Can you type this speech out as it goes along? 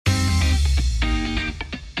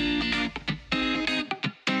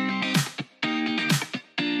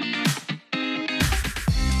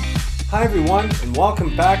Hi everyone, and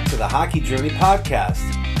welcome back to the Hockey Journey Podcast,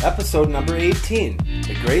 episode number 18,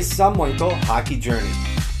 the Grace Zumwinkle Hockey Journey,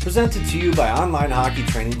 presented to you by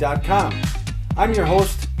OnlineHockeyTraining.com. I'm your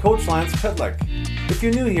host, Coach Lance Pitlick. If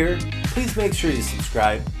you're new here, please make sure you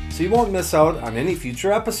subscribe so you won't miss out on any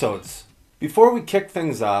future episodes. Before we kick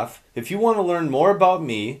things off, if you want to learn more about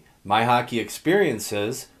me, my hockey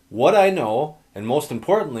experiences, what I know, and most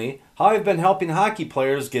importantly, how I've been helping hockey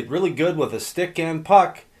players get really good with a stick and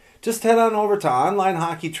puck, just head on over to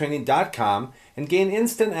OnlineHockeyTraining.com and gain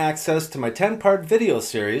instant access to my 10-part video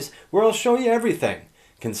series where I'll show you everything.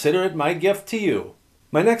 Consider it my gift to you.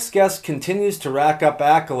 My next guest continues to rack up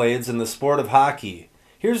accolades in the sport of hockey.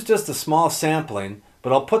 Here's just a small sampling,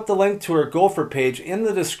 but I'll put the link to her Gopher page in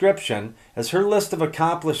the description as her list of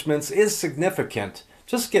accomplishments is significant.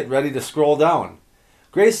 Just get ready to scroll down.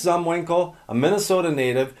 Grace Zumwinkle, a Minnesota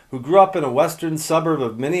native who grew up in a western suburb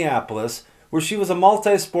of Minneapolis, where she was a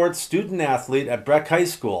multi-sport student athlete at Breck High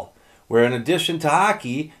School, where in addition to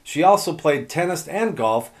hockey, she also played tennis and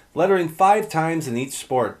golf, lettering 5 times in each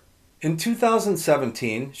sport. In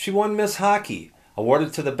 2017, she won Miss Hockey,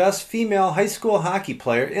 awarded to the best female high school hockey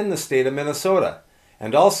player in the state of Minnesota,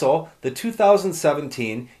 and also the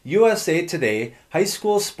 2017 USA Today High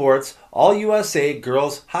School Sports All-USA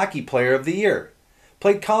Girls Hockey Player of the Year.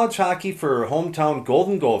 Played college hockey for her hometown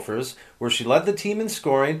Golden Gophers, where she led the team in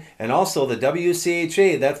scoring and also the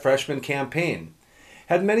WCHA that freshman campaign.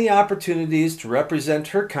 Had many opportunities to represent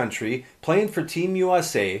her country playing for Team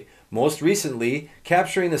USA, most recently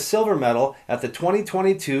capturing a silver medal at the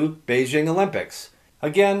 2022 Beijing Olympics.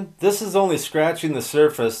 Again, this is only scratching the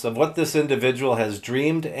surface of what this individual has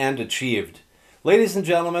dreamed and achieved. Ladies and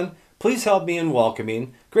gentlemen, please help me in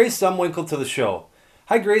welcoming Grace Zumwinkle to the show.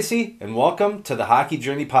 Hi Gracie, and welcome to the Hockey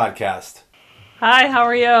Journey Podcast. Hi, how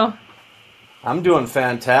are you? I'm doing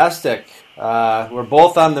fantastic. We're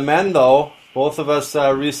both on the mend though. Both of us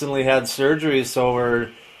recently had surgery, so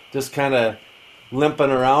we're just kind of limping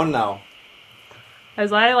around now.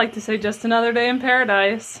 As I like to say, just another day in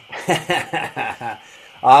paradise.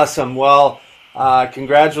 Awesome. Well,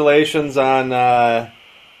 congratulations on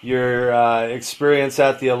your experience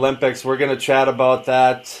at the Olympics. We're going to chat about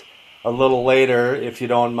that a little later, if you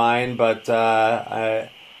don't mind, but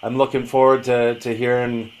I'm looking forward to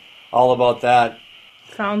hearing all about that.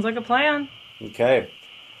 Sounds like a plan. Okay.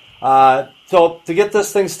 So to get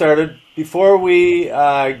this thing started, before we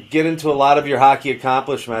get into a lot of your hockey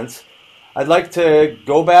accomplishments, I'd like to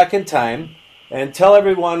go back in time and tell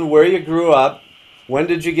everyone where you grew up, when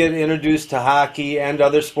did you get introduced to hockey and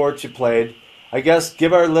other sports you played. I guess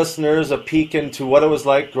give our listeners a peek into what it was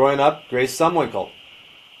like growing up, Grace Zumwinkle.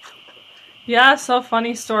 Yeah, so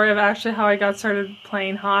funny story of actually how I got started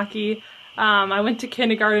playing hockey. I went to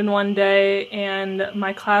kindergarten one day, and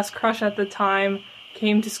my class crush at the time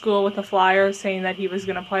came to school with a flyer saying that he was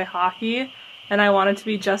going to play hockey, and I wanted to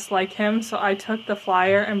be just like him, so I took the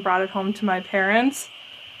flyer and brought it home to my parents.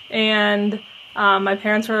 And my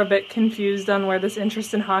parents were a bit confused on where this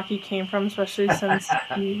interest in hockey came from, especially since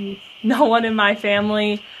no one in my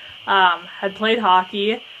family had played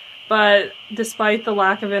hockey. But despite the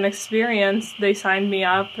lack of inexperience, they signed me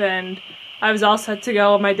up, and I was all set to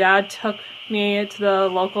go. My dad took me to the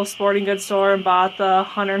local sporting goods store and bought the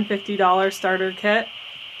 $150 starter kit.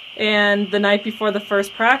 And the night before the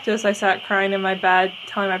first practice, I sat crying in my bed,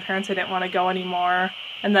 telling my parents I didn't want to go anymore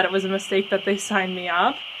and that it was a mistake that they signed me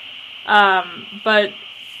up. But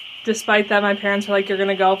despite that, my parents were like, you're going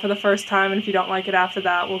to go for the first time, and if you don't like it after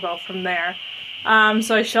that, we'll go from there.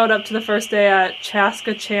 So I showed up to the first day at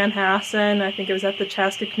Chaska Chanhassen. I think it was at the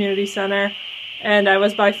Chaska Community Center. And I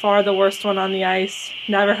was by far the worst one on the ice.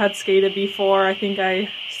 Never had skated before. I think I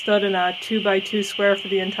stood in a 2x2 square for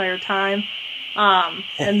the entire time.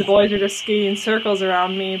 And the boys were just skating circles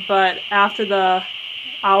around me. But after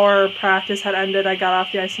our practice had ended, I got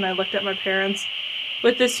off the ice and I looked at my parents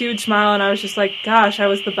with this huge smile, and I was just like, gosh, I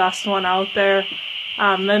was the best one out there.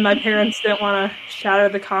 And my parents didn't want to shatter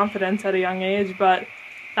the confidence at a young age, but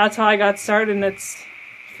that's how I got started, and it's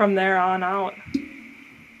from there on out.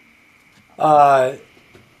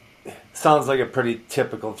 Sounds like a pretty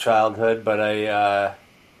typical childhood, but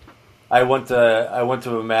I want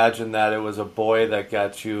to imagine that it was a boy that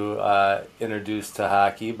got you introduced to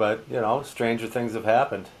hockey, but you know, stranger things have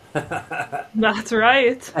happened. That's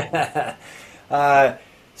right.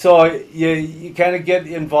 So you kind of get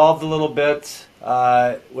involved a little bit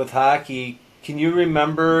with hockey. Can you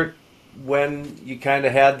remember when you kind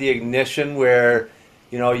of had the ignition where,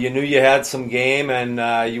 you know, you knew you had some game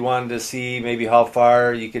and you wanted to see maybe how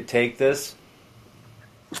far you could take this?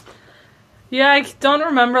 Yeah, I don't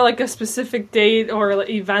remember like a specific date or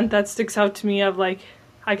event that sticks out to me of like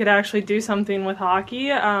I could actually do something with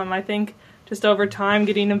hockey. I think just over time,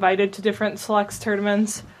 getting invited to different selects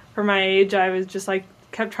tournaments for my age, I was just like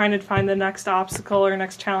kept trying to find the next obstacle or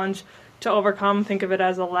next challenge to overcome. Think of it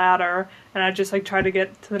as a ladder, and I just like try to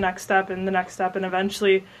get to the next step and the next step, and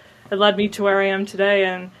eventually it led me to where I am today.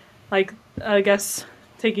 And like I guess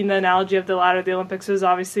taking the analogy of the ladder, the Olympics is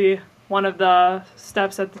obviously one of the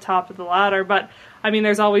steps at the top of the ladder, but I mean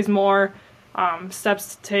there's always more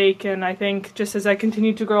steps to take, and I think just as I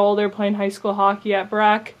continue to grow older playing high school hockey at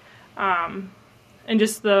Breck, and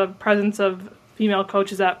just the presence of female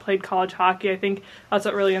coaches that played college hockey, I think that's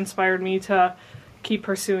what really inspired me to keep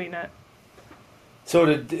pursuing it.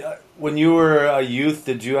 So when you were a youth,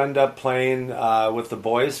 did you end up playing with the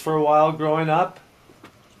boys for a while growing up?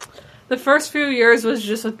 The first few years was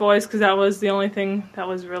just with boys because that was the only thing that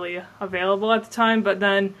was really available at the time, but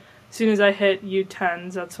then as soon as I hit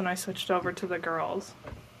U10s, that's when I switched over to the girls.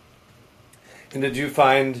 And did you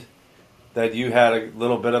find that you had a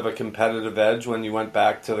little bit of a competitive edge when you went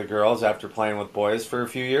back to the girls after playing with boys for a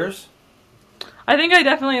few years? I think I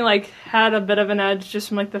definitely had a bit of an edge just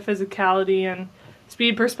from the physicality and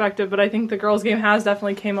speed perspective, but I think the girls game has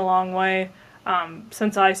definitely came a long way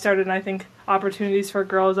since I started, and I think opportunities for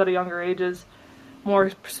girls at a younger age is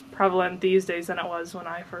more prevalent these days than it was when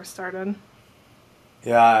I first started.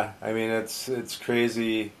 Yeah, I mean it's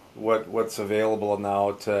crazy what's available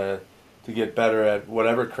now to get better at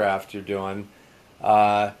whatever craft you're doing.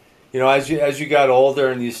 As you got older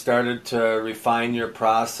and you started to refine your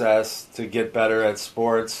process to get better at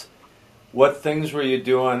sports, what things were you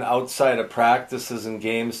doing outside of practices and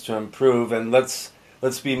games to improve? And let's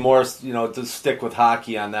be more, to stick with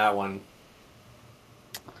hockey on that one.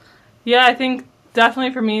 Yeah, I think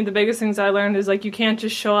definitely for me, the biggest things I learned is you can't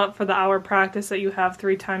just show up for the hour practice that you have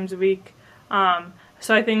 3 times a week.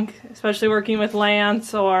 So I think especially working with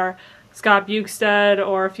Lance or Scott Bukestead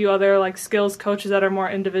or a few other skills coaches that are more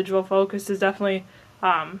individual focused has definitely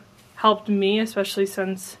helped me, especially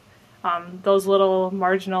since those little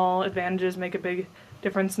marginal advantages make a big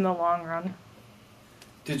difference in the long run.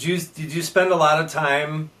 Did you spend a lot of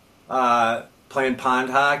time playing pond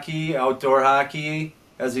hockey, outdoor hockey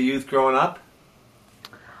as a youth growing up?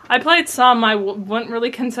 I played some. I wouldn't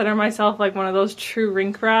really consider myself one of those true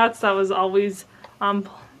rink rats that was always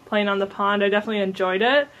playing on the pond. I definitely enjoyed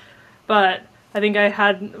it, but I think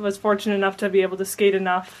I was fortunate enough to be able to skate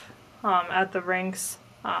enough at the rinks.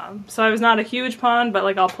 So I was not a huge pond, but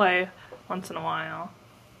I'll play once in a while.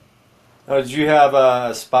 Did you have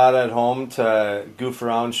a spot at home to goof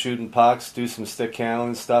around shooting pucks, do some stick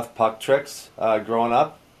handling stuff, puck tricks growing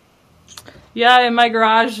up? Yeah, in my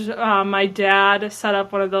garage, my dad set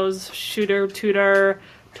up one of those shooter-tutor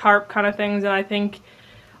tarp kind of things, and I think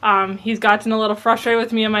he's gotten a little frustrated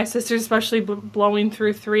with me and my sisters, especially blowing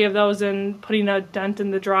through 3 of those and putting a dent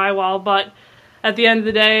in the drywall. But at the end of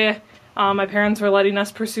the day, my parents were letting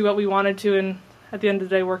us pursue what we wanted to, and at the end of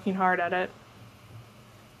the day, working hard at it.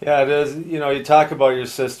 Yeah, it is. You talk about your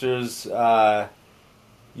sisters. You're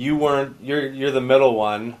the middle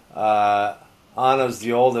one. Anna's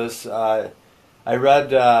the oldest. I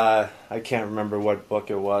read, I can't remember what book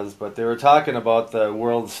it was, but they were talking about the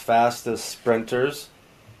world's fastest sprinters,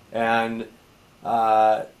 and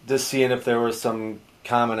just seeing if there were some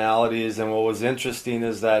commonalities. And what was interesting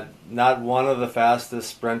is that not one of the fastest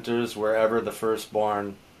sprinters were ever the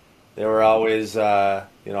firstborn. They were always,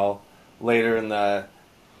 later in the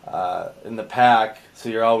pack. So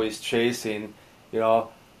you're always chasing.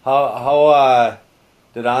 How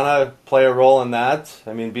did Anna play a role in that?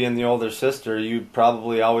 I mean, being the older sister, you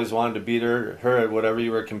probably always wanted to beat her at whatever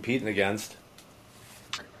you were competing against.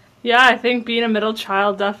 Yeah, I think being a middle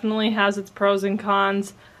child definitely has its pros and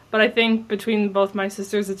cons, but I think between both my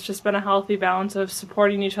sisters, it's just been a healthy balance of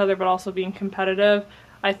supporting each other but also being competitive.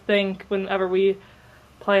 I think whenever we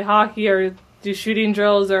play hockey or do shooting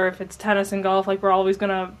drills, or if it's tennis and golf, we're always going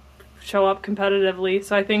to show up competitively.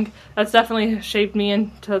 So I think that's definitely shaped me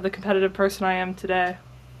into the competitive person I am today.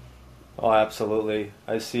 Oh, absolutely.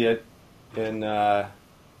 I see it in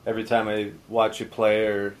every time I watch you play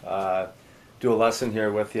or do a lesson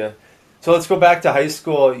here with you. So let's go back to high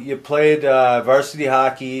school. You played varsity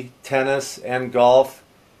hockey, tennis, and golf.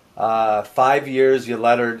 5 years you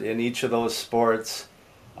lettered in each of those sports.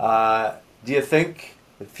 Do you think,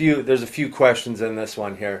 there's a few questions in this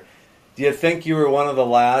one here. Do you think you were one of the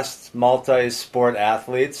last multi-sport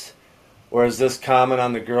athletes, or is this common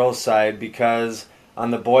on the girls' side? Because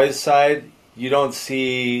on the boys' side, you don't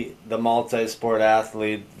see the multi-sport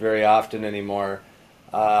athlete very often anymore.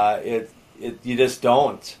 You just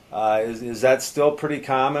don't. Is that still pretty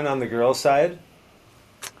common on the girls' side?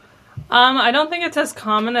 I don't think it's as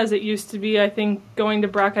common as it used to be. I think going to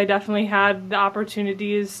Breck, I definitely had the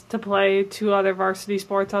opportunities to play 2 other varsity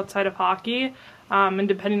sports outside of hockey. And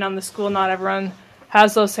depending on the school, not everyone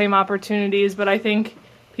has those same opportunities. But I think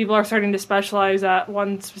people are starting to specialize at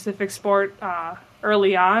one specific sport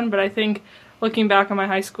early on. But I think looking back on my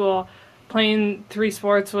high school, playing 3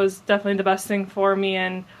 sports was definitely the best thing for me.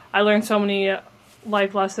 And I learned so many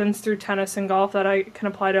life lessons through tennis and golf that I can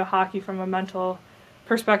apply to hockey from a mental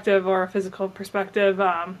perspective or a physical perspective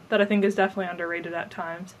that I think is definitely underrated at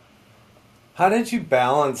times. How did you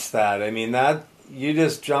balance that? I mean, that you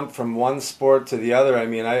just jumped from one sport to the other. I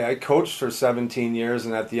mean, I coached for 17 years,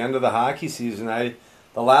 and at the end of the hockey season,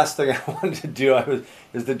 the last thing I wanted to do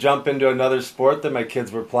is to jump into another sport that my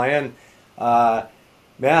kids were playing.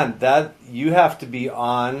 Man, that you have to be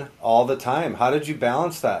on all the time. How did you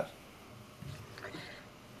balance that?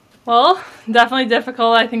 Well, definitely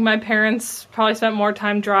difficult. I think my parents probably spent more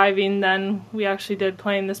time driving than we actually did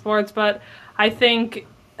playing the sports. But I think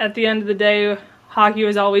at the end of the day, hockey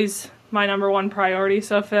was always my number one priority.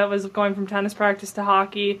 So if it was going from tennis practice to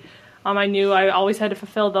hockey, I knew I always had to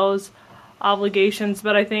fulfill those obligations.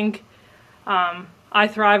 But I think I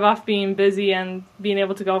thrive off being busy and being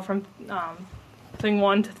able to go from thing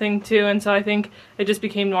 1 to thing 2. And so I think it just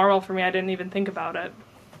became normal for me. I didn't even think about it.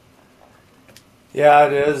 Yeah,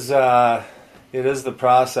 it is. It is the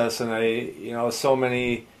process, and so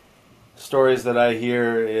many stories that I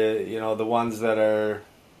hear. The ones that are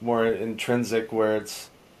more intrinsic, where it's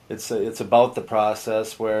about the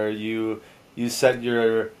process, where you set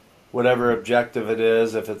your whatever objective it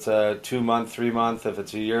is. If it's a 2-month, 3-month, if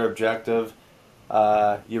it's a year objective,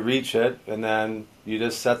 you reach it, and then you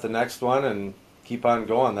just set the next one and keep on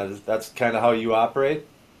going. That's kind of how you operate.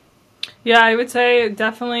 Yeah, I would say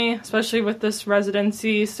definitely, especially with this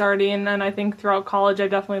residency starting, and I think throughout college I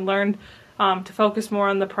definitely learned to focus more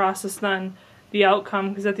on the process than the outcome,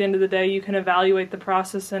 because at the end of the day you can evaluate the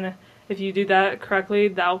process, and if you do that correctly,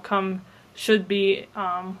 the outcome should be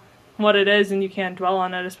what it is, and you can't dwell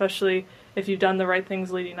on it, especially if you've done the right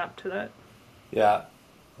things leading up to that. Yeah,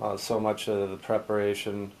 well, so much of the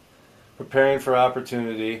preparation, preparing for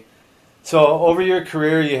opportunity. So over your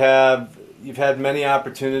career, you've had many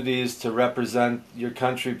opportunities to represent your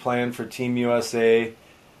country playing for Team USA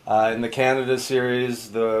in the Canada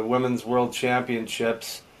Series, the Women's World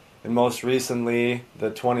Championships, and most recently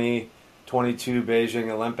the 2022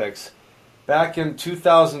 Beijing Olympics. Back in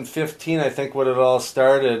 2015, I think when it all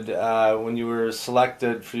started, when you were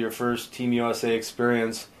selected for your first Team USA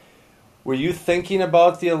experience, were you thinking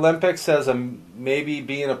about the Olympics as maybe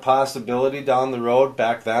being a possibility down the road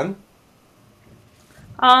back then?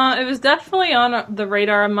 It was definitely on the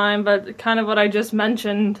radar of mine, but kind of what I just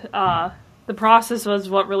mentioned, the process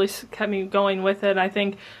was what really kept me going with it. I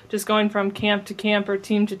think just going from camp to camp or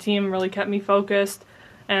team to team really kept me focused,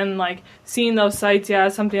 and like seeing those sites, yeah,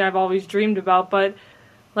 is something I've always dreamed about, but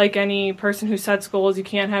like any person who sets goals, you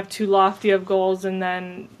can't have too lofty of goals and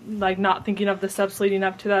then like not thinking of the steps leading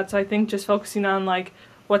up to that. So I think just focusing on like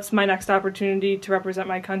what's my next opportunity to represent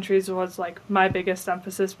my countries was like my biggest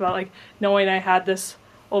emphasis, but like knowing I had this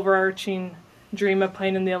overarching dream of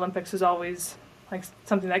playing in the Olympics was always like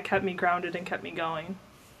something that kept me grounded and kept me going.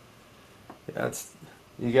 Yeah,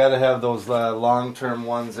 you got to have those long-term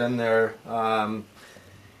ones in there,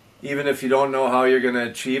 even if you don't know how you're going to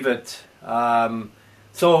achieve it.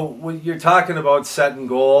 So when you're talking about setting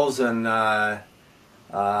goals, and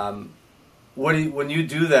when you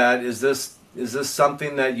do that, is this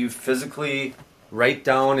something that you physically write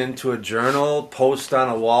down into a journal, post on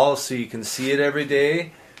a wall so you can see it every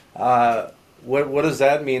day? What does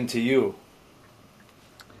that mean to you?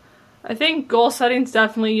 I think goal setting is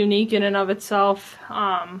definitely unique in and of itself.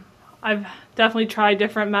 I've definitely tried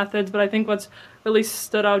different methods, but I think what's really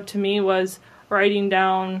stood out to me was writing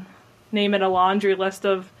down, name it, a laundry list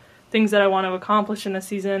of things that I want to accomplish in a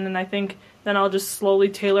season, and I think then I'll just slowly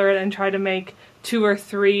tailor it and try to make 2 or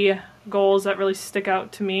 3 goals that really stick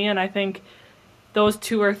out to me, and I think those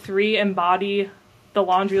 2 or 3 embody the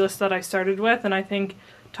laundry list that I started with, and I think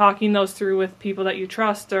talking those through with people that you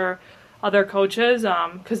trust or other coaches,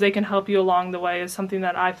 because they can help you along the way, is something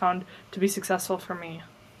that I found to be successful for me.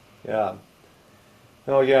 Yeah.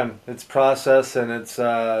 No, again, it's process, and it's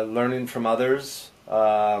learning from others,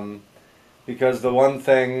 because the one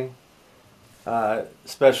thing,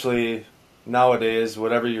 especially nowadays,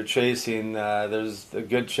 whatever you're chasing, there's a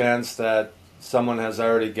good chance that someone has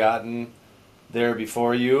already gotten there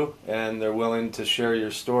before you, and they're willing to share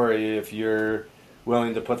your story if you're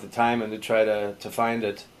willing to put the time in to try to find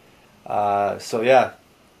it. So yeah,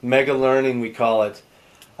 mega learning, we call it.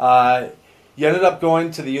 You ended up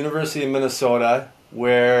going to the University of Minnesota.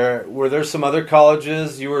 where were there some other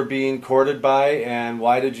colleges you were being courted by, and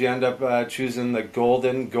why did you end up choosing the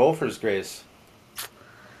Golden Gophers, Grace?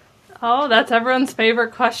 Oh, that's everyone's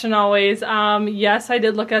favorite question always. Yes, I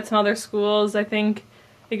did look at some other schools. I think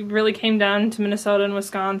it really came down to Minnesota and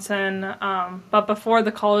Wisconsin. But before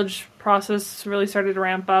the college process really started to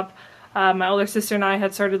ramp up, my older sister and I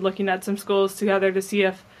had started looking at some schools together to see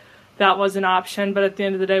if that was an option. But at the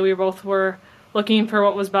end of the day, we both were looking for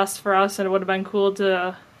what was best for us, and it would have been cool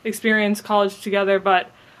to experience college together. But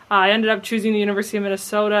I ended up choosing the University of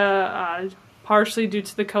Minnesota, partially due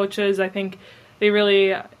to the coaches. I think they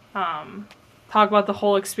really talk about the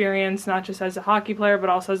whole experience, not just as a hockey player, but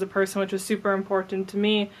also as a person, which was super important to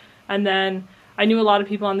me. And then I knew a lot of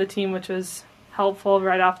people on the team, which was helpful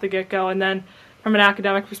right off the get-go. And then from an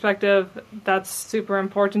academic perspective, that's super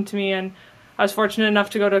important to me. And I was fortunate enough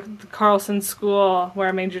to go to the Carlson School where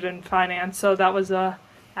I majored in finance, so that was a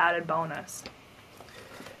added bonus.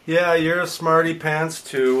 Yeah, you're a smarty pants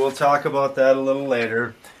too. We'll talk about that a little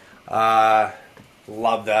later.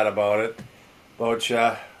 Love that about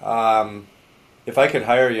you. If I could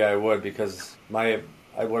hire you, I would, because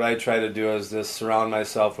what I try to do is just surround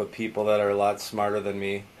myself with people that are a lot smarter than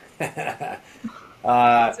me. That's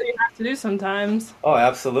what you have to do sometimes. Oh,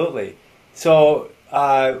 absolutely. So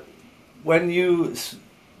when you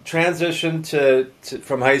transitioned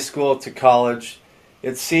from high school to college,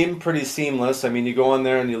 it seemed pretty seamless. I mean, you go in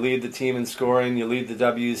there and you lead the team in scoring, you lead the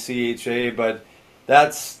WCHA, but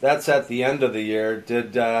that's at the end of the year.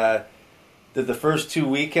 Did the first 2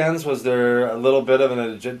 weekends, was there a little bit of an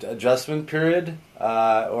adjustment period,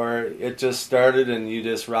 or it just started and you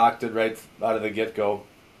just rocked it right out of the get-go?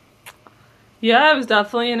 Yeah, it was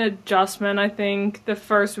definitely an adjustment. I think the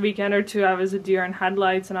first weekend or two I was a deer in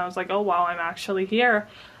headlights, and I was like, oh wow, I'm actually here.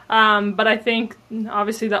 But I think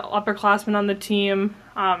obviously the upperclassmen on the team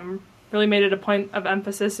really made it a point of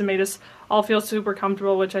emphasis and made us all feel super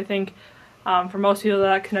comfortable, which I think for most people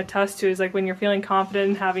that can attest to is like when you're feeling confident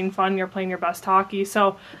and having fun, you're playing your best hockey.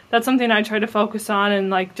 So that's something I try to focus on,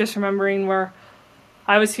 and like just remembering where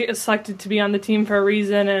I was selected to be on the team for a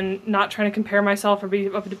reason, and not trying to compare myself or be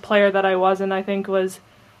a player that I wasn't, I think was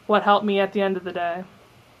what helped me at the end of the day.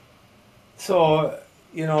 So,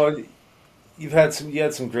 you had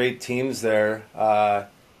some great teams there.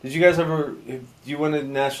 Did you guys did you win a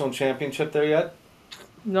national championship there yet?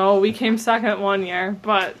 No, we came second one year,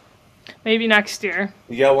 but maybe next year.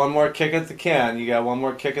 You got one more kick at the can.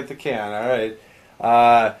 All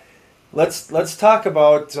right. Let's talk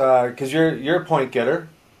about, because you're a point getter.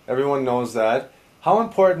 Everyone knows that. How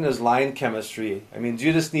important is line chemistry? I mean, do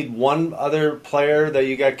you just need one other player that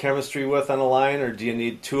you got chemistry with on a line, or do you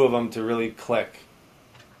need two of them to really click?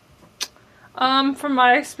 From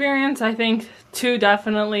my experience, I think two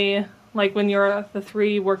definitely. Like when you're the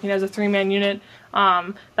three working as a three-man unit,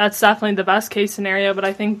 that's definitely the best case scenario. But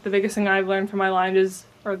I think the biggest thing I've learned from my line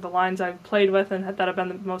or the lines I've played with and that have been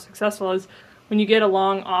the most successful, is when you get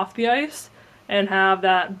along off the ice and have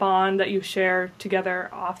that bond that you share together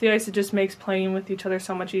off the ice, it just makes playing with each other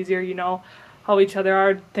so much easier. You know how each other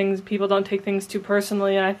are. People don't take things too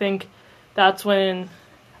personally, and I think that's when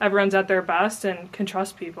everyone's at their best and can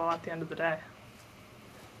trust people at the end of the day.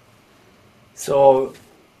 So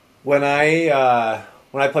when I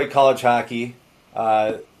played college hockey,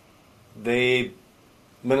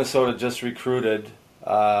 Minnesota just recruited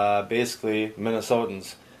basically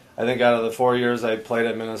Minnesotans. I think out of the 4 years I played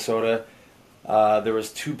at Minnesota, there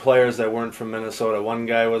was two players that weren't from Minnesota. One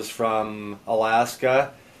guy was from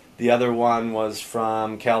Alaska, the other one was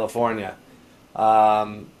from California.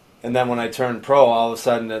 And then when I turned pro, all of a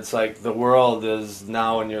sudden it's like the world is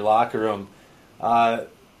now in your locker room.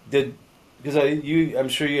 Because I'm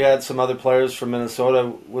sure you had some other players from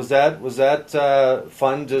Minnesota. Was that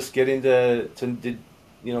fun? Just getting to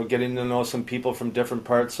know some people from different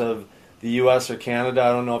parts of the U.S. or Canada.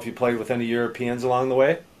 I don't know if you played with any Europeans along the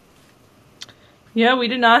way. Yeah, we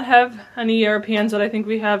did not have any Europeans, but I think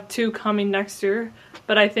we have two coming next year.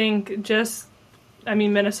 But I think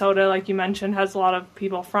Minnesota, like you mentioned, has a lot of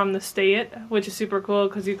people from the state, which is super cool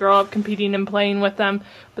because you grow up competing and playing with them,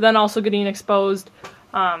 but then also getting exposed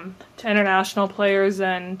to international players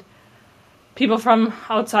and people from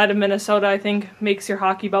outside of Minnesota, I think makes your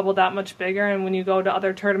hockey bubble that much bigger. And when you go to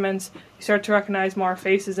other tournaments, you start to recognize more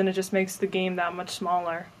faces, and it just makes the game that much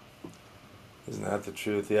smaller. Isn't that the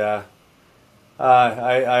truth? Yeah.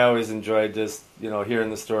 I always enjoyed just, hearing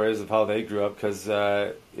the stories of how they grew up because,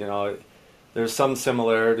 there's some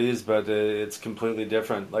similarities, but it's completely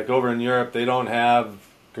different. Like over in Europe, they don't have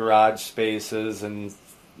garage spaces and,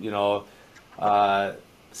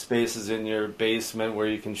 spaces in your basement where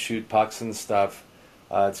you can shoot pucks and stuff.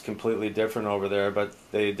 It's completely different over there, but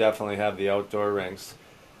they definitely have the outdoor rinks.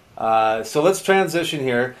 So let's transition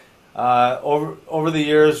here. Over the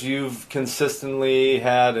years, you've consistently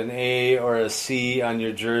had an A or a C on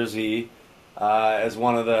your jersey as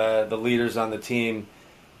one of the leaders on the team.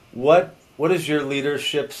 What is your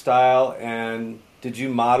leadership style, and did you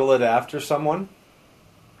model it after someone?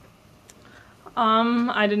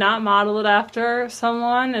 I did not model it after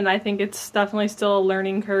someone, and I think it's definitely still a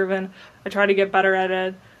learning curve, and I try to get better at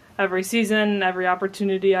it every season, every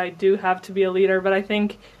opportunity I do have to be a leader. But I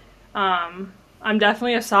think I'm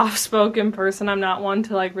definitely a soft-spoken person. I'm not one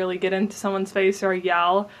to like really get into someone's face or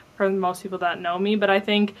yell for most people that know me, but I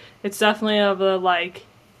think it's definitely of a like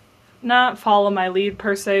not follow my lead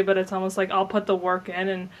per se, but it's almost like I'll put the work in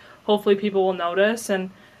and hopefully people will notice. And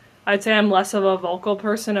I'd say I'm less of a vocal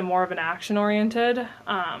person and more of an action-oriented.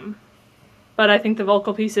 But I think the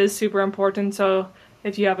vocal piece is super important. So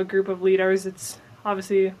if you have a group of leaders, it's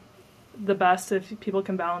obviously the best if people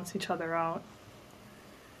can balance each other out.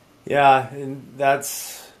 Yeah, and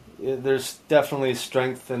there's definitely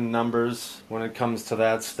strength in numbers when it comes to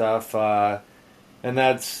that stuff. And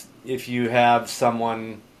that's if you have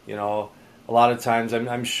someone, a lot of times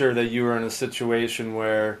I'm sure that you were in a situation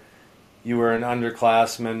where you were an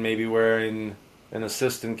underclassman, maybe wearing an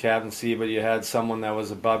assistant captaincy, but you had someone that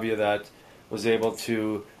was above you that was able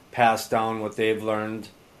to pass down what they've learned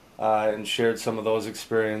and shared some of those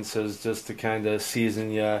experiences just to kind of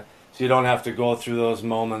season you, so you don't have to go through those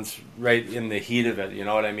moments right in the heat of it, you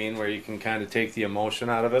know what I mean, where you can kind of take the emotion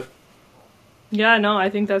out of it. Yeah, no,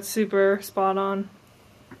 I think that's super spot on.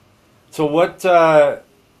 So what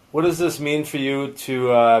does this mean for you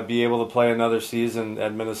to be able to play another season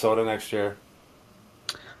at Minnesota next year?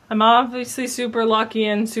 I'm obviously super lucky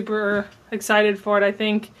and super excited for it. I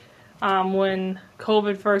think when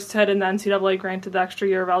COVID first hit and the NCAA granted the extra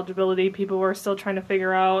year of eligibility, people were still trying to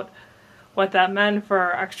figure out what that meant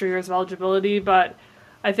for extra years of eligibility. But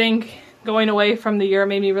I think going away from the year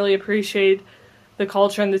made me really appreciate the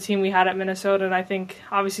culture and the team we had at Minnesota. And I think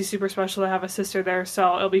obviously super special to have a sister there.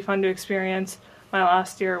 So it'll be fun to experience my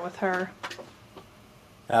last year with her.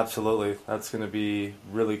 Absolutely. That's going to be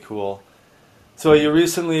really cool. So you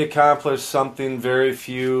recently accomplished something very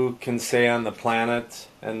few can say on the planet,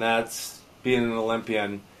 and that's being an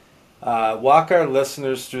Olympian. Walk our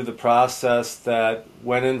listeners through the process that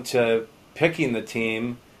went into picking the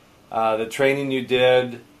team, the training you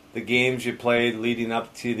did, the games you played leading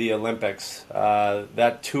up to the Olympics,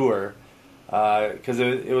 that tour, because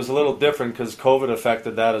it was a little different because COVID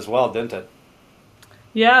affected that as well, didn't it?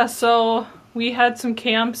 Yeah, so we had some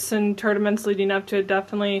camps and tournaments leading up to it.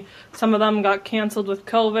 Definitely some of them got canceled with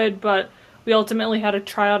COVID, but we ultimately had a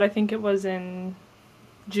tryout, I think it was in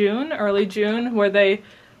June, early June, where they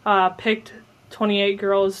picked 28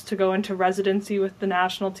 girls to go into residency with the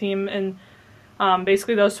national team. And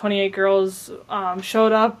basically those 28 girls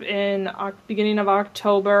showed up in beginning of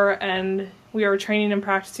October, and we were training and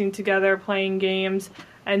practicing together, playing games.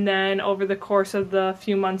 And then over the course of the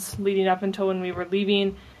few months leading up until when we were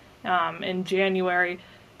leaving in January,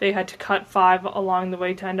 they had to cut 5 along the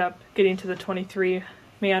way to end up getting to the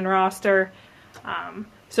 23-man roster.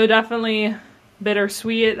 So definitely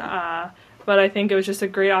bittersweet, but I think it was just a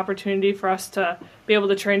great opportunity for us to be able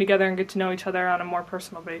to train together and get to know each other on a more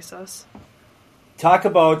personal basis. Talk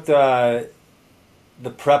about the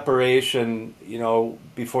preparation,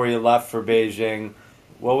 before you left for Beijing.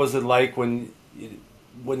 What was it like when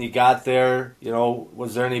you got there?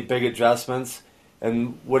 Was there any big adjustments?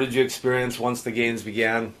 And what did you experience once the games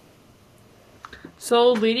began?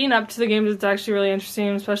 So leading up to the games, it's actually really interesting,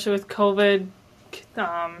 especially with COVID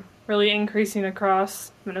really increasing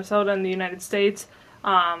across Minnesota and the United States.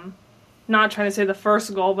 Not trying to say the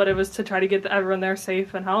first goal, but it was to try to get everyone there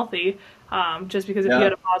safe and healthy. Just because if you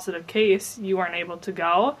had a positive case, you weren't able to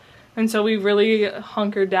go. And so we really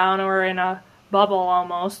hunkered down, or were in a bubble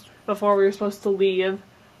almost before we were supposed to leave.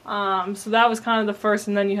 So that was kind of the first,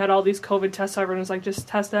 and then you had all these COVID tests, so everyone was like, just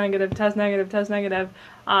test negative, test negative, test negative,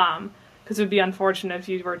 because it would be unfortunate if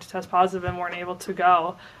you were to test positive and weren't able to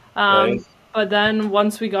go. Right. But then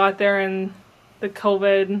once we got there and the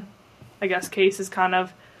COVID, I guess, cases kind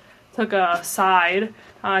of took a side,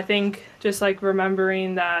 I think just like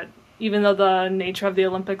remembering that even though the nature of the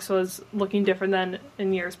Olympics was looking different than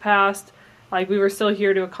in years past, like we were still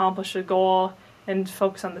here to accomplish a goal and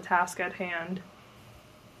focus on the task at hand.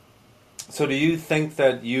 So do you think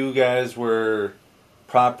that you guys were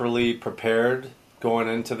properly prepared going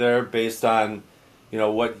into there based on,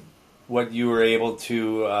 what you were able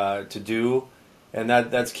to do? And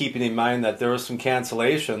that's keeping in mind that there were some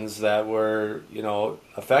cancellations that were,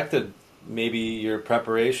 affected maybe your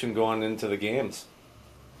preparation going into the games.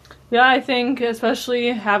 Yeah, I think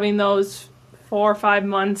especially having those 4 or 5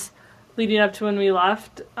 months leading up to when we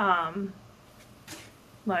left,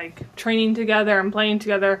 like training together and playing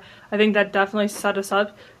together, I think that definitely set us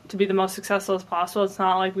up to be the most successful as possible. It's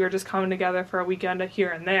not like we were just coming together for a weekend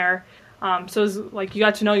here and there. So it was like you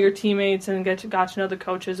got to know your teammates and got to know the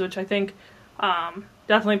coaches, which I think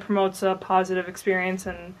definitely promotes a positive experience,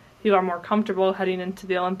 and people are more comfortable heading into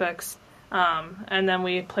the Olympics. And then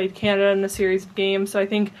we played Canada in the series of games, so I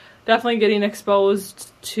think definitely getting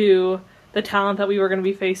exposed to the talent that we were going to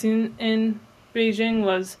be facing in Beijing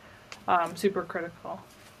was super critical.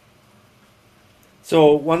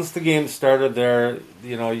 So once the game started there,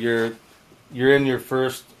 you know, you're in your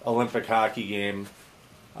first Olympic hockey game.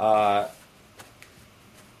 What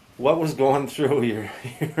was going through your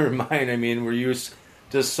mind? I mean, were you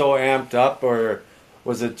just so amped up, or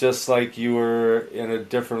was it just like you were in a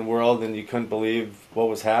different world and you couldn't believe what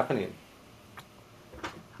was happening?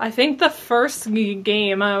 I think the first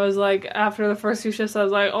game, I was like, after the first few shifts, I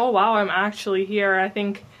was like, oh wow, I'm actually here. I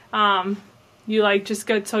think you like just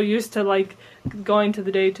get so used to like going to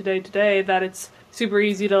the day to day that it's super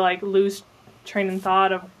easy to like lose train of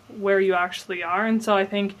thought of where you actually are. And so I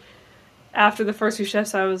think after the first few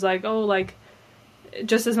shifts, I was like, oh, like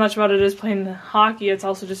just as much about it as playing hockey, it's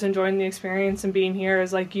also just enjoying the experience and being here.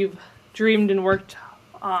 Is like you've dreamed and worked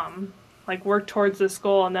towards this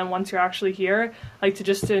goal, and then once you're actually here, like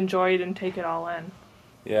to enjoy it and take it all in.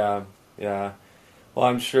 Yeah. Well,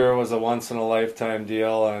 I'm sure it was a once-in-a-lifetime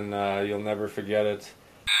deal, and you'll never forget it.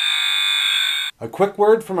 A quick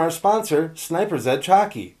word from our sponsor, Sniper's Edge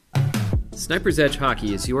Hockey. Sniper's Edge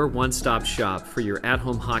Hockey is your one-stop shop for your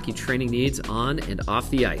at-home hockey training needs on and off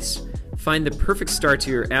the ice. Find the perfect start to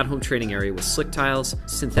your at-home training area with slick tiles,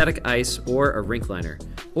 synthetic ice, or a rink liner.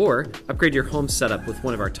 Or upgrade your home setup with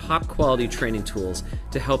one of our top-quality training tools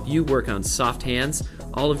to help you work on soft hands,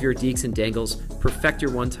 all of your dekes and dangles, perfect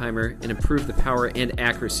your one-timer, and improve the power and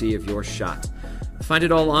accuracy of your shot. Find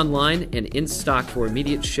it all online and in stock for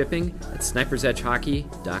immediate shipping at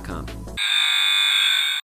snipersedgehockey.com.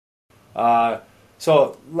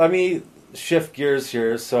 So let me shift gears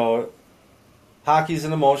here. So hockey's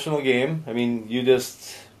an emotional game. I mean, you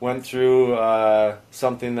just went through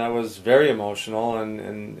something that was very emotional,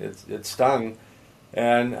 and it stung.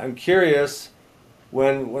 And I'm curious,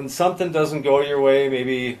 when something doesn't go your way,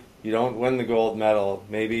 maybe you don't win the gold medal,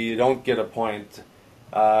 maybe you don't get a point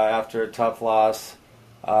after a tough loss.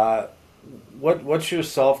 What's your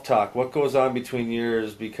self-talk? What goes on between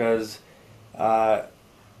years? Because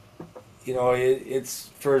you know,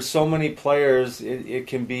 it's for so many players, it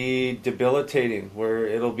can be debilitating, where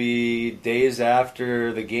it'll be days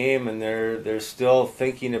after the game and they're still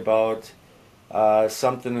thinking about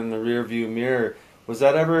something in the rearview mirror. Was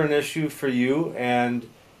that ever an issue for you? And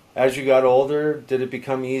as you got older, did it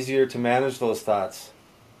become easier to manage those thoughts?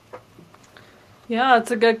 Yeah,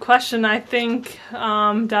 it's a good question. I think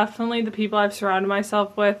definitely the people I've surrounded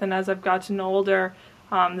myself with, and as I've gotten older,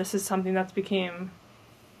 this is something that's became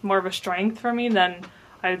more of a strength for me than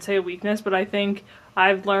I would say a weakness. But I think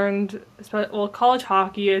I've learned, well, college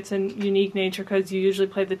hockey, it's a unique nature because you usually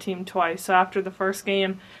play the team twice. So after the first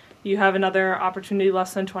game, you have another opportunity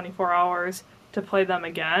less than 24 hours to play them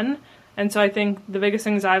again. And so I think the biggest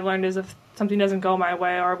things I've learned is if something doesn't go my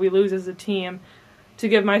way or we lose as a team, to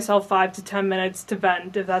give myself 5 to 10 minutes to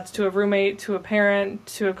vent, if that's to a roommate, to a parent,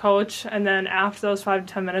 to a coach, and then after those 5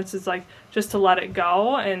 to 10 minutes is like just to let it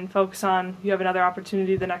go and focus on you have another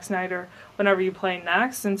opportunity the next night or whenever you play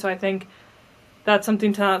next. And so I think that's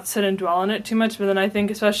something to not sit and dwell on it too much. But then I think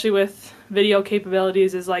especially with video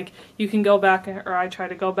capabilities is like you can go back, or I try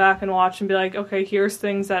to go back and watch and be like, okay, here's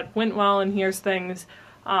things that went well and here's things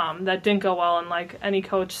that didn't go well, and like any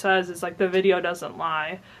coach says is like the video doesn't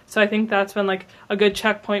lie. So I think that's been like a good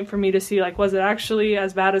checkpoint for me to see like, was it actually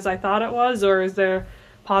as bad as I thought it was, or is there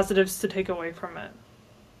positives to take away from it?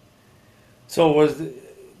 So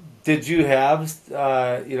did you have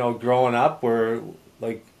growing up where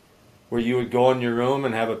you would go in your room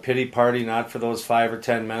and have a pity party, not for those 5 or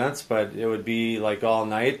 10 minutes, but it would be like all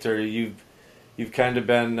night, or you've kind of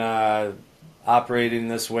been operating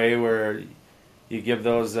this way where you give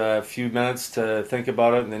those a few minutes to think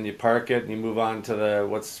about it, and then you park it and you move on to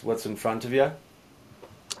what's in front of you?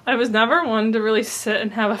 I was never one to really sit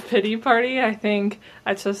and have a pity party. I think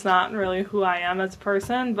that's just not really who I am as a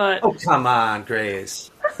person. But oh, come on,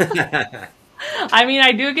 Grace. I mean,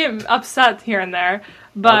 I do get upset here and there,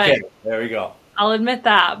 but okay, there we go. I'll admit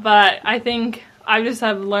that. But I think I just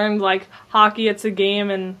have learned like hockey, it's a game,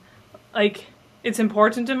 and like it's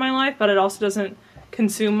important in my life, but it also doesn't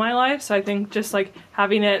consume my life. So I think just like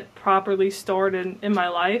having it properly stored in my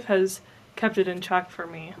life has kept it in check for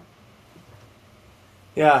me.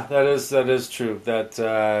 Yeah, that is true. That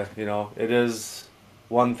it is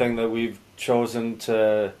one thing that we've chosen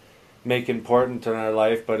to make important in our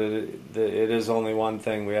life, but it is only one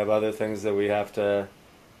thing. We have other things that we have to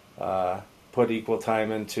uh, put equal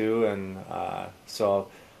time into, and so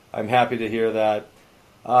I'm happy to hear that.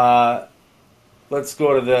 Uh, let's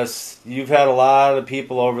go to this. You've had a lot of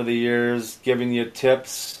people over the years giving you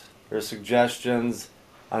tips or suggestions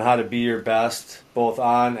on how to be your best, both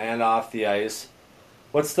on and off the ice.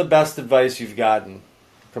 What's the best advice you've gotten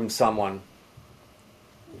from someone?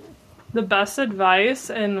 The best advice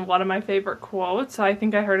and one of my favorite quotes, I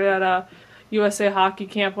think I heard it at a USA hockey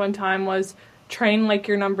camp one time, was train like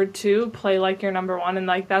you're number two, play like you're number one. And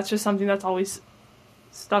like that's just something that's always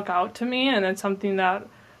stuck out to me, and it's something that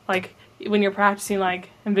like when you're practicing, like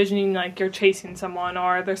envisioning like you're chasing someone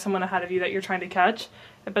or there's someone ahead of you that you're trying to catch,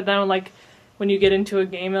 but then like when you get into a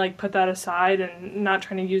game, like put that aside and not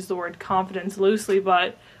trying to use the word confidence loosely,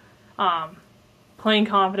 but playing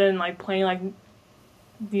confident and like playing like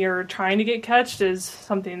you're trying to get catched is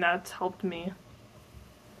something that's helped me.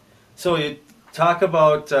 So you talk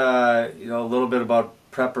about a little bit about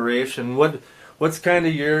preparation. What's kind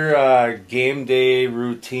of your game day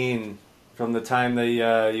routine from the time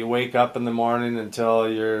that you wake up in the morning until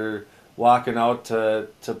you're walking out to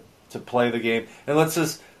play the game? And let's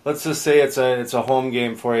just say it's a home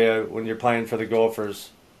game for you when you're playing for the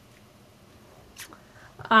Gophers.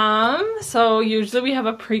 So usually we have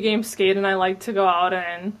a pregame skate and I like to go out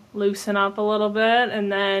and loosen up a little bit,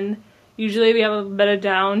 and then usually we have a bit of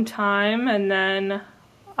downtime, and then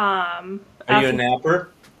Are you a napper?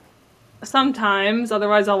 sometimes,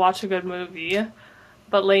 otherwise I'll watch a good movie,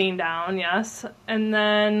 but laying down, yes. And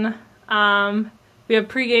then we have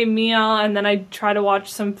pregame meal, and then I try to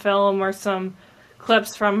watch some film or some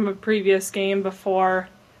clips from a previous game before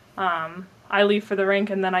I leave for the rink,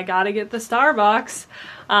 and then I gotta get the Starbucks.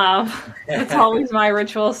 It's always my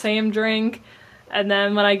ritual, same drink. And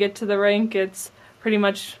then when I get to the rink, it's pretty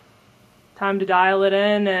much time to dial it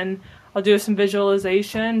in, and I'll do some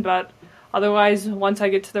visualization, but otherwise, once I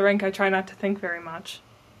get to the rink, I try not to think very much.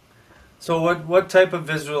 So what type of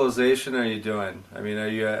visualization are you doing? I mean, are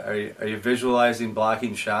you visualizing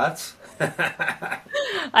blocking shots?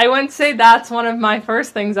 I wouldn't say that's one of my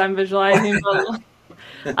first things I'm visualizing, but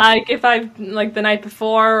like if I like the night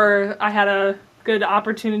before, or I had a good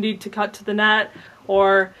opportunity to cut to the net,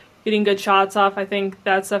 or getting good shots off, I think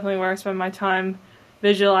that's definitely where I spend my time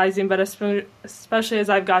visualizing. But especially as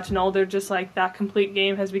I've gotten older, just like that complete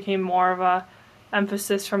game has become more of a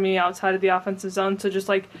emphasis for me outside of the offensive zone. So just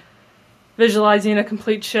like visualizing a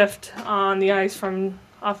complete shift on the ice from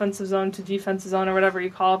offensive zone to defensive zone or whatever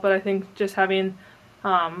you call it. But I think just having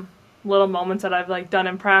little moments that I've like done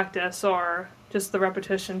in practice, or just the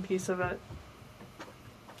repetition piece of it.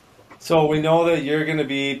 So we know that you're going to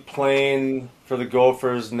be playing for the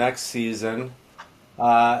Gophers next season.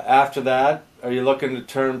 After that, are you looking to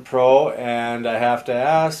turn pro? And I have to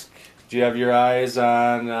ask, do you have your eyes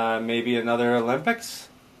on maybe another Olympics?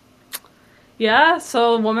 Yeah,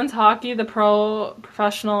 so women's hockey, the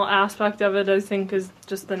professional aspect of it, I think is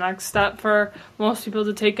just the next step for most people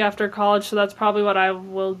to take after college. So that's probably what I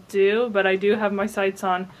will do. But I do have my sights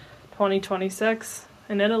on 2026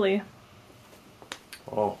 in Italy.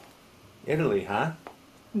 Oh, Italy, huh?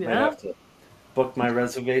 Might Yeah. have to book my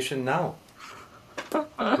reservation now.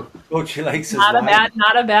 Coach, he likes his Not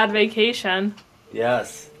a bad vacation.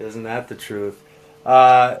 Yes, isn't that the truth?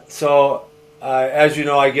 As you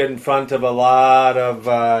know, I get in front of a lot of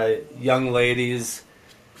young ladies,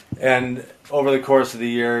 and over the course of the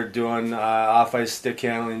year, doing off-ice stick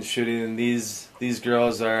handling, shooting. And these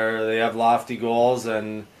girls they have lofty goals,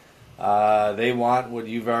 and they want what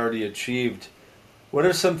you've already achieved. What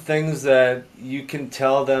are some things that you can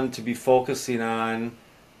tell them to be focusing on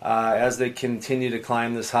as they continue to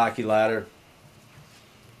climb this hockey ladder?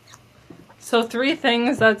 So 3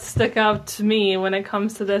 things that stick out to me when it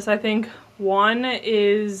comes to this. I think one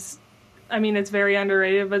is, I mean, it's very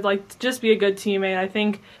underrated, but like to just be a good teammate. I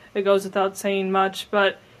think it goes without saying much,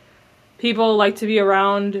 but people like to be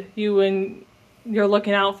around you when you're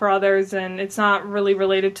looking out for others, and it's not really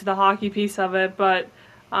related to the hockey piece of it, but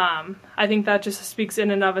I think that just speaks in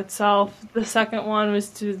and of itself. The second one was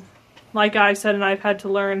to, like I said, and I've had to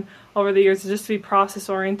learn over the years, is just to be process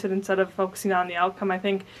oriented instead of focusing on the outcome. I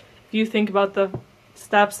think if you think about the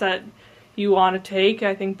steps that you want to take,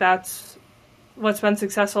 I think that's what's been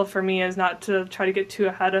successful for me, is not to try to get too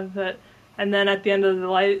ahead of it. And then at the end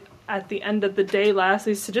of the day,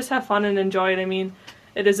 lastly, is to just have fun and enjoy it. I mean,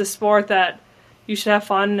 it is a sport that you should have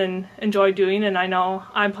fun and enjoy doing, and I know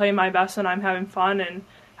I'm playing my best when I'm having fun and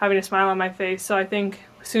having a smile on my face. So I think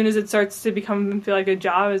as soon as it starts to feel like a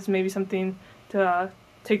job, is maybe something to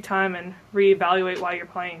take time and reevaluate why you're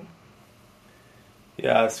playing.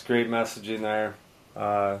 Yeah, it's great messaging there.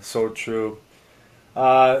 So true.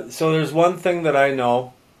 So there's one thing that I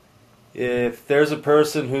know. If there's a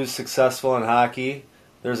person who's successful in hockey,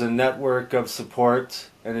 there's a network of support,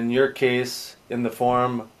 and in your case, in the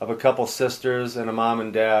form of a couple sisters and a mom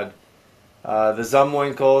and dad. The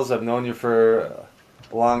Zumwinkles, I've known you for a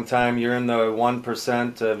long time. You're in the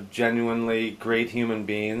 1% of genuinely great human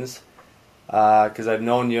beings, because I've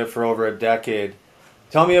known you for over a decade.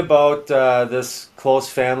 Tell me about this close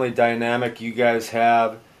family dynamic you guys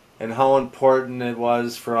have, and how important it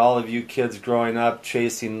was for all of you kids growing up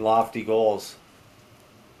chasing lofty goals.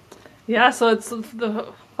 Yeah, so it's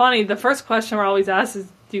funny. The first question we're always asked is,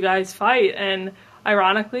 do you guys fight? And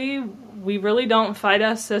ironically, we really don't fight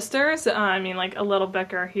as sisters. I mean, like a little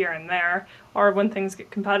bicker here and there, or when things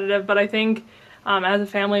get competitive. But I think as a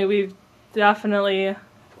family, we've definitely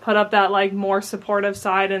put up that like more supportive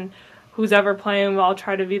side, and who's ever playing, we'll all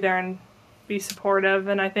try to be there and be supportive.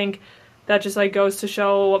 And I think that just like goes to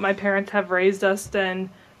show what my parents have raised us and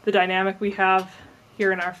the dynamic we have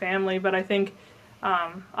here in our family. But I think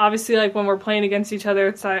obviously like when we're playing against each other,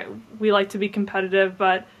 it's like we like to be competitive,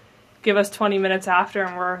 but give us 20 minutes after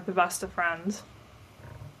and we're the best of friends.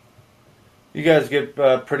 You guys get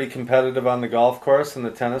pretty competitive on the golf course and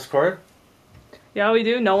the tennis court? Yeah, we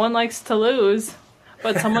do. No one likes to lose,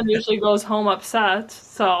 but someone usually goes home upset,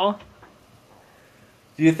 so...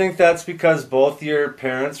 Do you think that's because both your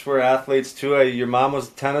parents were athletes too? Your mom was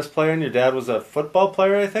a tennis player and your dad was a football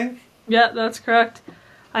player, I think? Yeah, that's correct.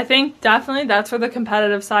 I think definitely that's where the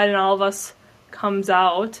competitive side in all of us comes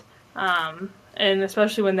out. And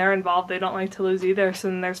especially when they're involved, they don't like to lose either. So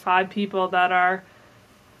then there's 5 people that are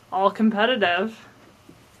all competitive.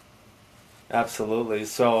 Absolutely.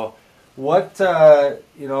 So what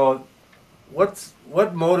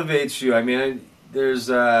motivates you? I mean,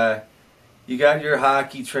 there's you got your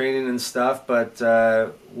hockey training and stuff, but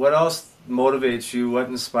what else motivates you? What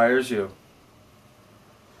inspires you?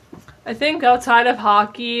 I think outside of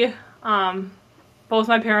hockey, both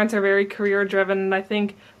my parents are very career driven, and I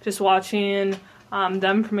think just watching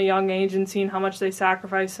them from a young age and seeing how much they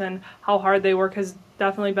sacrifice and how hard they work has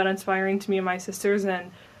definitely been inspiring to me and my sisters,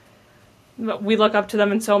 and we look up to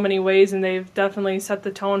them in so many ways, and they've definitely set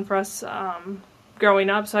the tone for us growing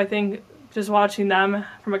up. So I think just watching them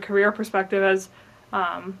from a career perspective has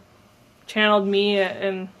channeled me,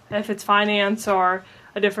 and if it's finance or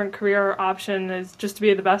a different career option, is just to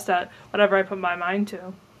be the best at whatever I put my mind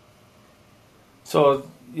to. So,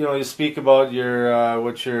 you speak about your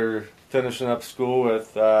what you're finishing up school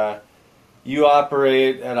with. You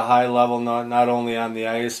operate at a high level, not only on the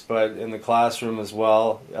ice, but in the classroom as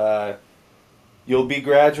well. You'll be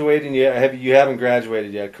graduating. You haven't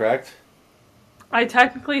graduated yet, correct? I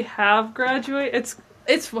technically have graduated.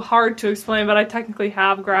 It's hard to explain, but I technically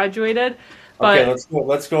have graduated. But okay,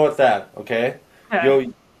 let's go with that. Okay.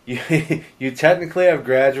 You technically have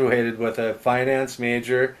graduated with a finance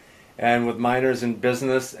major and with minors in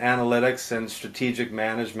business analytics and strategic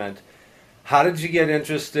management. How did you get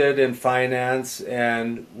interested in finance,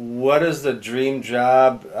 and what is the dream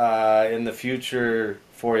job in the future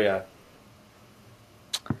for you?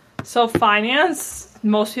 So finance,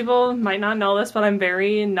 most people might not know this, but I'm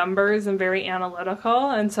very numbers and very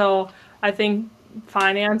analytical. And so I think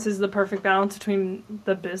finance is the perfect balance between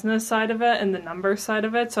the business side of it and the numbers side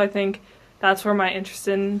of it. So I think that's where my interest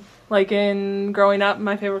in growing up,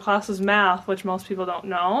 my favorite class was math, which most people don't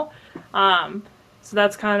know. So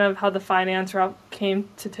that's kind of how the finance route came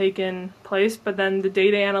to take in place. But then the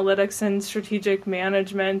data analytics and strategic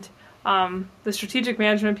management, the strategic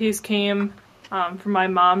management piece came from my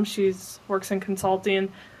mom. She works in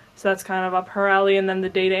consulting, so that's kind of up her alley. And then the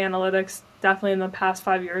data analytics definitely in the past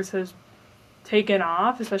 5 years has taken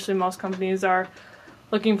off, especially most companies are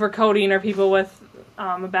looking for coding or people with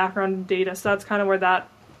a background in data. So that's kind of where that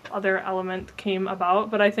other element came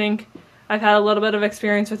about. But I think I've had a little bit of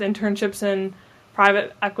experience with internships in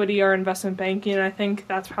private equity or investment banking, and I think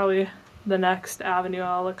that's probably the next avenue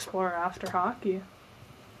I'll explore after hockey.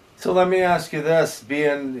 So let me ask you this: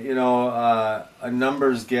 being a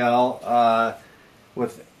numbers gal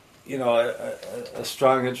with a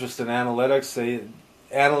strong interest in analytics,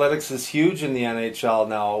 analytics is huge in the NHL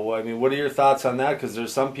now. I mean, what are your thoughts on that? Because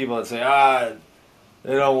there's some people that say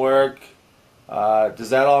they don't work. Does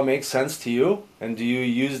that all make sense to you? And do you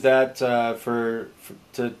use that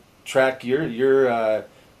to track your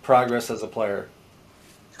progress as a player?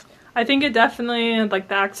 I think it definitely,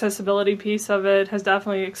 the accessibility piece of it has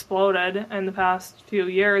definitely exploded in the past few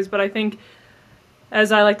years, but I think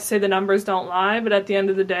as I like to say, the numbers don't lie, but at the end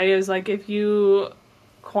of the day is like if you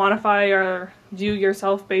quantify or view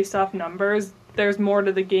yourself based off numbers, there's more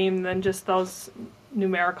to the game than just those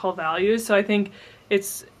numerical values. So I think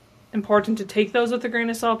it's important to take those with a grain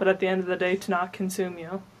of salt, but at the end of the day to not consume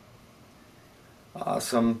you.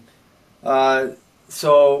 Awesome.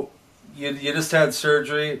 So you just had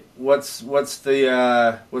surgery. What's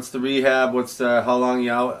the rehab? How long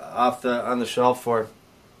you out on the shelf for?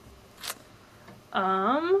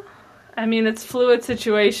 I mean, it's fluid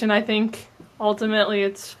situation. I think ultimately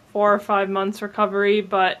it's 4 or 5 months recovery,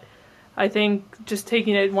 but I think just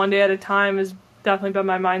taking it one day at a time has definitely been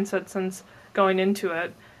my mindset since going into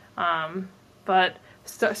it. But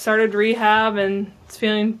started rehab and it's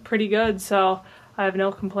feeling pretty good, so I have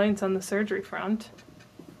no complaints on the surgery front.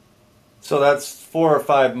 So that's 4 or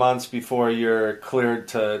 5 months before you're cleared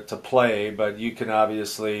to play, but you can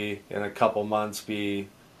obviously in a couple months be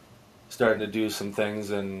starting to do some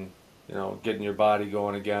things and, you know, getting your body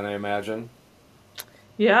going again, I imagine.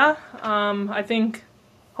 Yeah, I think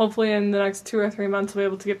hopefully in the next 2 or 3 months we'll be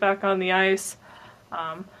able to get back on the ice.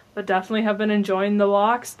 But definitely have been enjoying the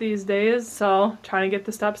walks these days, so trying to get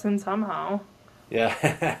the steps in somehow.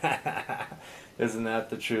 Yeah, isn't that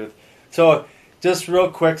the truth? So just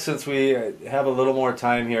real quick, since we have a little more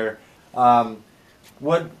time here,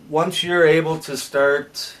 once you're able to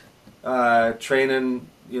start training,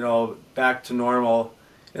 you know, back to normal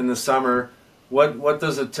in the summer, what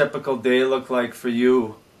does a typical day look like for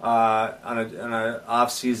you on an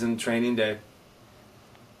off-season training day?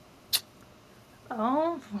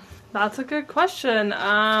 Oh, that's a good question.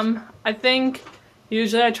 I think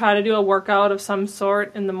usually I try to do a workout of some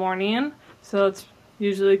sort in the morning, so it's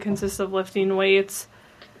usually consists of lifting weights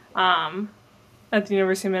at the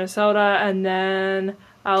University of Minnesota, and then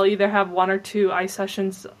I'll either have 1 or 2 ice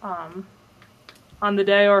sessions on the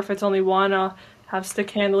day, or if it's only one, I'll have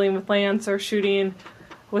stick handling with Lance or shooting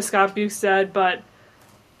with Scott Bukestad, but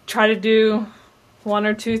try to do 1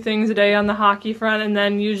 or 2 things a day on the hockey front, and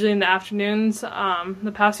then usually in the afternoons,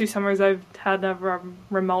 the past few summers I've had a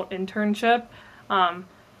remote internship,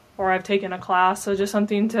 or I've taken a class, so just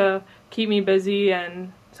something to keep me busy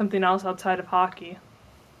and something else outside of hockey.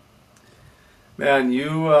 Man,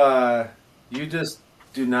 you just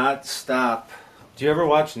do not stop. Do you ever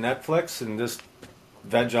watch Netflix and just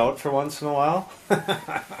veg out for once in a while?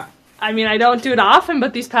 I mean, I don't do it often,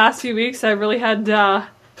 but these past few weeks I really had to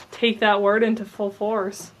take that word into full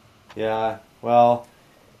force. Yeah, well,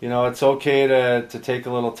 you know, it's okay to take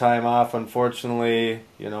a little time off. Unfortunately,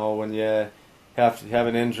 you know, when you have to have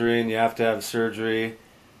an injury and you have to have surgery,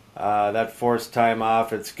 that forced time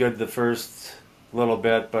off, it's good the first little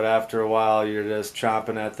bit, but after a while you're just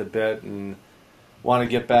chomping at the bit and want to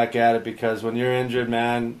get back at it, because when you're injured,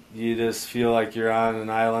 man, you just feel like you're on an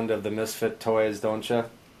island of the misfit toys, don't you?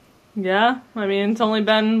 Yeah, I mean, it's only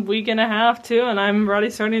been a week and a half, too, and I'm already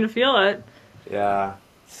starting to feel it. Yeah,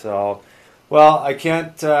 so, well, I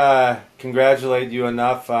can't congratulate you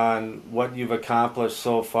enough on what you've accomplished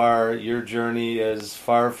so far. Your journey is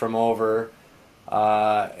far from over,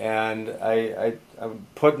 and I'm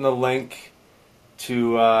putting the link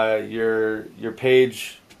to your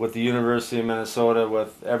page with the University of Minnesota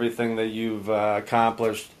with everything that you've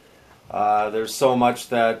accomplished. There's so much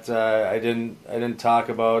that I didn't talk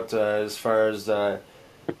about as far as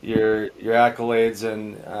your accolades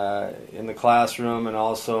and in the classroom, and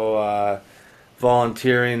also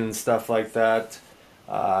volunteering and stuff like that.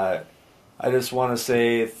 I just want to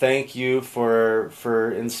say thank you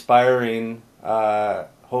for inspiring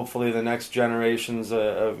hopefully the next generations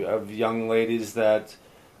of young ladies that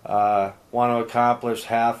want to accomplish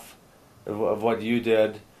half of what you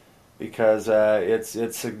did, because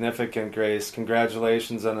it's significant, Grace.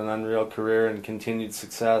 Congratulations on an unreal career and continued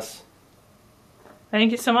success.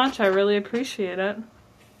 Thank you so much. I really appreciate it.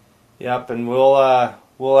 Yep, and we'll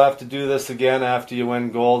have to do this again after you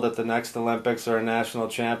win gold at the next Olympics or a national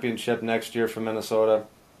championship next year for Minnesota.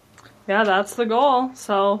 Yeah, that's the goal.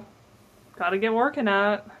 So, got to get working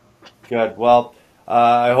at it. Good. Well,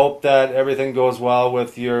 I hope that everything goes well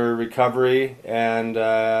with your recovery, and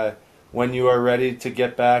when you are ready to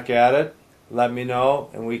get back at it, let me know,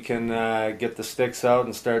 and we can get the sticks out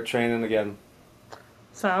and start training again.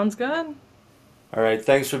 Sounds good. All right.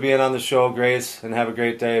 Thanks for being on the show, Grace, and have a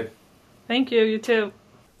great day. Thank you. You too.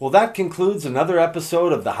 Well, that concludes another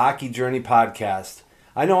episode of the Hockey Journey podcast.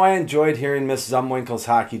 I know I enjoyed hearing Miss Zumwinkle's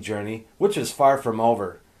hockey journey, which is far from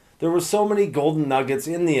over. There were so many golden nuggets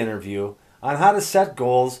in the interview on how to set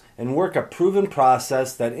goals and work a proven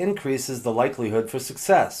process that increases the likelihood for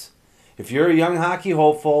success. If you're a young hockey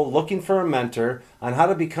hopeful looking for a mentor on how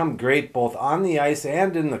to become great both on the ice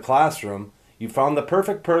and in the classroom, You found the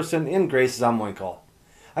perfect person in Grace Zumwinkle.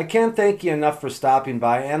 I can't thank you enough for stopping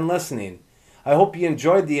by and listening. I hope you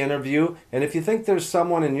enjoyed the interview, and if you think there's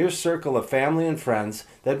someone in your circle of family and friends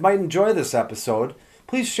that might enjoy this episode,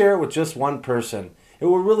 please share it with just one person. It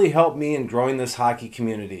will really help me in growing this hockey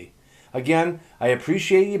community. Again, I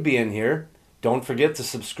appreciate you being here. Don't forget to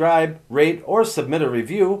subscribe, rate, or submit a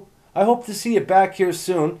review. I hope to see you back here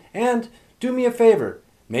soon, and do me a favor,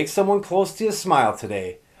 make someone close to you smile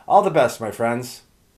today. All the best, my friends.